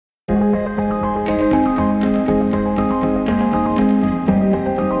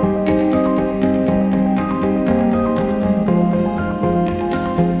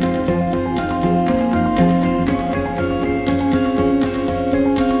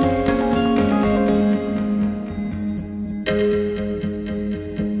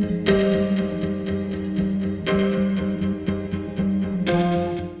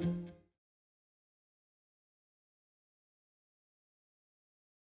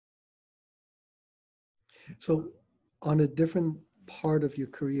So on a different part of your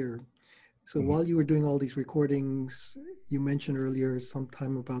career, so Mhm. while you were doing all these recordings, you mentioned earlier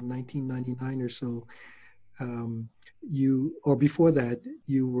sometime about 1999 or so, or before that,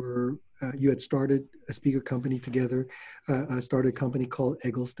 you had started a speaker company together, started a company called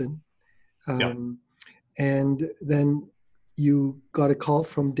Eggleston. Yeah. And then you got a call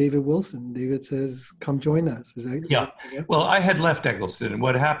from David Wilson. David says, come join us. Is Yeah. that correct? Well, I had left Eggleston, and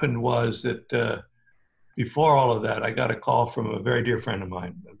what happened was that before all of that, I got a call from a very dear friend of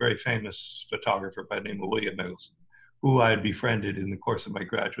mine, a very famous photographer by the name of William Eggleston, who I had befriended in the course of my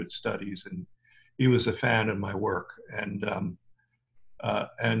graduate studies, and he was a fan of my work. And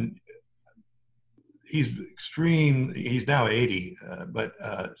he's now 80, but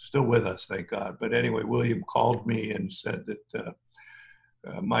still with us, thank God. But anyway, William called me and said that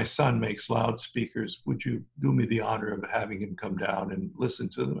my son makes loudspeakers. Would you do me the honor of having him come down and listen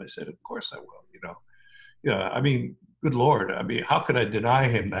to them? I said, of course I will, I mean, good Lord. I mean, how could I deny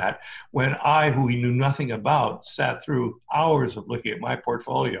him that when I, who he knew nothing about, sat through hours of looking at my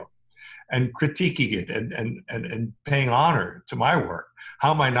portfolio and critiquing it and paying honor to my work?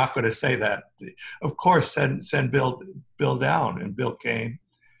 How am I not going to say that? Of course, send Bill down. And Bill came,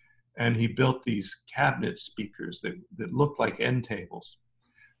 and he built these cabinet speakers that looked like end tables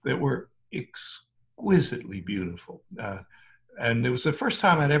that were exquisitely beautiful. And it was the first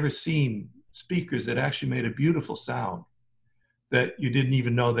time I'd ever seen speakers that actually made a beautiful sound that you didn't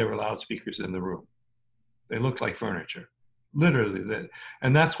even know there were loudspeakers in the room. They looked like furniture, literally.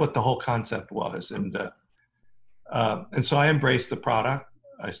 And that's what the whole concept was. And so I embraced the product.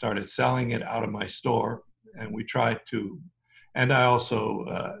 I started selling it out of my store, and we tried to, and I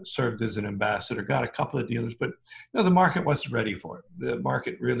also served as an ambassador, got a couple of dealers, but the market wasn't ready for it. The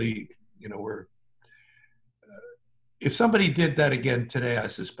market really, if somebody did that again today, I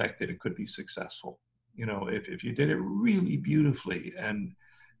suspect that it could be successful. If you did it really beautifully and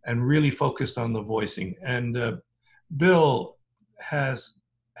really focused on the voicing. And Bill has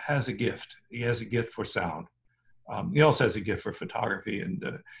a gift. He has a gift for sound. He also has a gift for photography, and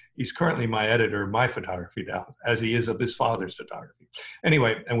he's currently my editor of my photography now, as he is of his father's photography.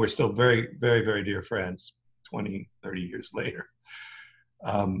 Anyway, and we're still very, very, very dear friends 20, 30 years later.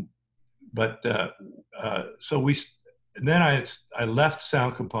 Then I left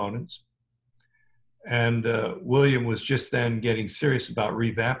Sound Components, and William was just then getting serious about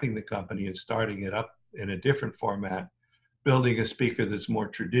revamping the company and starting it up in a different format, building a speaker that's more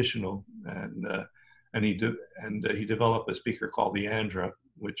traditional. And he developed a speaker called the Andra,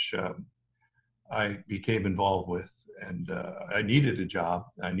 which I became involved with. And I needed a job,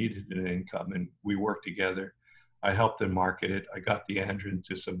 I needed an income, and we worked together. I helped them market it. I got the Andra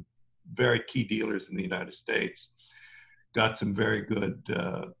into some very key dealers in the United States, got some very good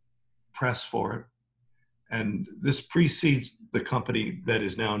press for it. And this precedes the company that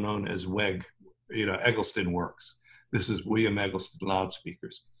is now known as EgglestoneWorks. This is William Eggleston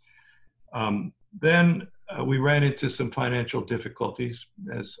Loudspeakers. Then we ran into some financial difficulties,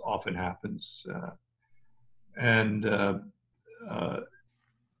 as often happens.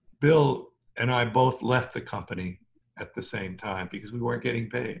 Bill and I both left the company at the same time because we weren't getting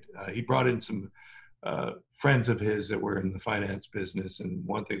paid. He brought in some friends of his that were in the finance business, and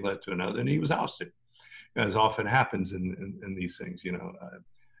one thing led to another, and he was ousted, as often happens in these things,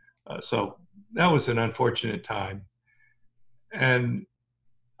 So that was an unfortunate time. And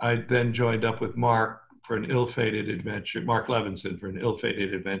I then joined up with Mark for an ill-fated adventure, Mark Levinson, for an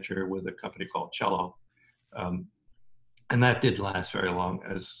ill-fated adventure with a company called Cello. And that didn't last very long.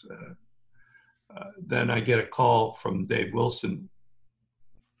 Then I get a call from Dave Wilson.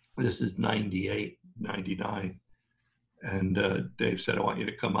 This is 98, 99. And Dave said, I want you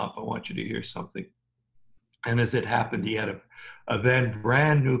to come up. I want you to hear something. And as it happened, he had a then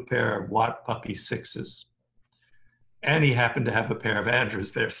brand new pair of Watt Puppy 6s. And he happened to have a pair of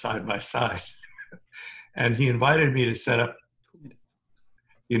Andras there side by side. And he invited me to set up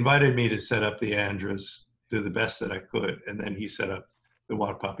the Andras, do the best that I could. And then he set up the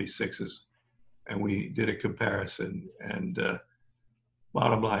Watt Puppy 6s. And we did a comparison. And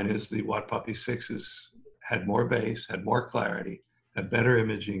bottom line is the Watt Puppy 6s had more bass, had more clarity, had better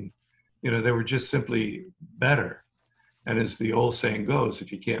imaging. They were just simply better. And as the old saying goes,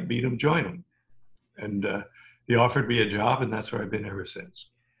 if you can't beat them, join them. And he offered me a job, and that's where I've been ever since.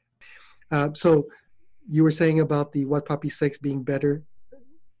 So you were saying about the Watt Puppy 6 being better?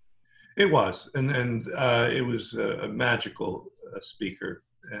 It was, and it was a magical speaker.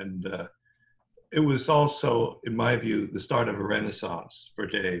 And it was also, in my view, the start of a renaissance for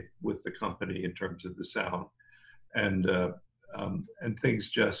Dave with the company in terms of the sound. And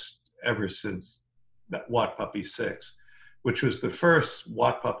things just, ever since that Watt Puppy 6, which was the first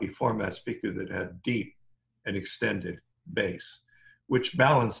Watt Puppy format speaker that had deep and extended bass, which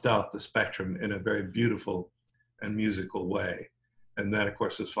balanced out the spectrum in a very beautiful and musical way. And that, of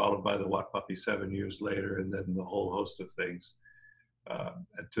course, was followed by the Watt Puppy 7 years later, and then the whole host of things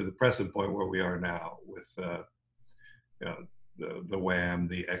to the present point where we are now with you know, the Wham,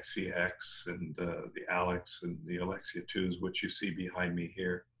 the XVX, and the Alex, and the Alexia 2s, which you see behind me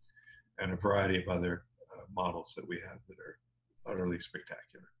here, and a variety of other models that we have that are utterly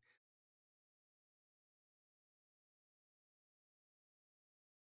spectacular.